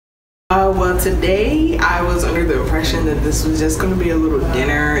Well, today I was under the impression that this was just going to be a little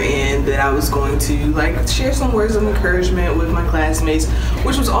dinner and that I was going to like share some words of encouragement with my classmates,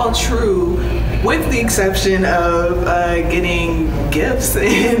 which was all true with the exception of getting gifts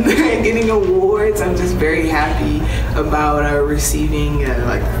and getting awards. I'm just very happy about receiving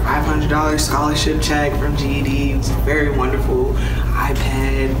like $500 scholarship check from GED. It was very wonderful.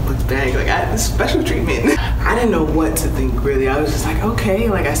 iPad, book bag, like special treatment. I didn't know what to think really. I was just like, okay,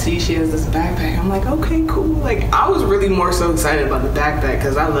 like I see she has this backpack. I'm like, okay, cool. Like I was really more so excited about the backpack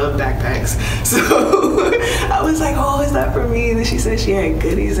because I love backpacks. So I was like, oh, is that for me? And then she said she had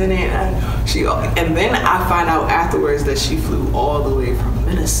goodies in it. And then I find out afterwards that she flew all the way from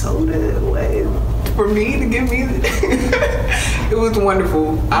Minnesota away for me to give me it was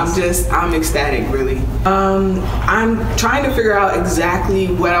wonderful. I'm ecstatic really. I'm trying to figure out exactly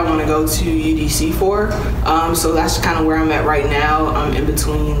what I want to go to UDC for. So that's kind of where I'm at right now. I'm in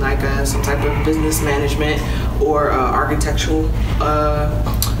between like some type of business management or architectural.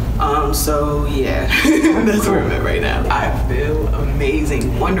 So yeah, that's where I'm at right now. I feel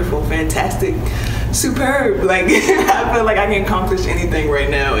amazing, wonderful, fantastic, superb. Like I feel like I can accomplish anything right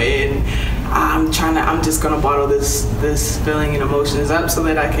now, and I'm just gonna bottle this feeling and emotions up so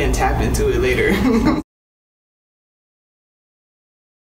that I can tap into it later.